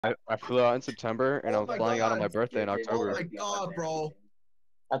I flew out in September and Oh I'm my flying out on God. my birthday in Oh October. my God, bro.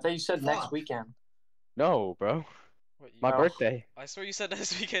 I thought you said next Fuck. weekend. No, bro. What, My Oh. birthday. I swear you said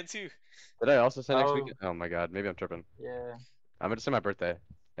next weekend too. Did I also say next Oh. weekend? Oh my God, maybe I'm tripping. Yeah. I'm gonna say my birthday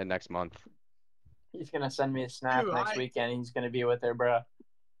in next month. He's gonna send me a snap Dude, next weekend. He's gonna be with her, bro.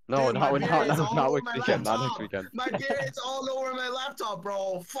 No, Dude, my beard is all not over next my weekend. Not laptop. next weekend. My beard is all over my laptop,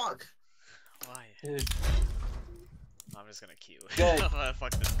 bro. Fuck. Why? Dude. I'm just gonna queue. Good.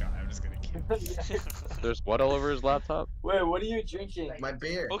 Fuck this guy. I'm just gonna queue. There's what all over his laptop? Wait, what are you drinking? My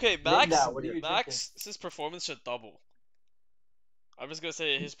beard. Okay, Max. Mingdao, what are you Max's performance should double. I'm just gonna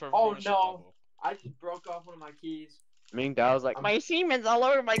say his performance should no. double. I just broke off one of my keys. Mingdao's like, my semen's all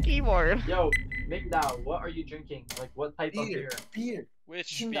over my keyboard. Yo, Mingdao, what are you drinking? Like, what type of beer? Beer. Which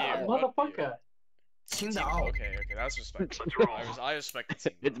Tsingdao. beer? What beer? Motherfucker. Tsingdao. Okay, that's respectful. I respect the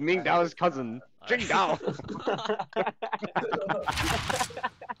team. It's Mingdao's cousin, Tsingdao.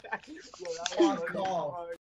 Fuck off.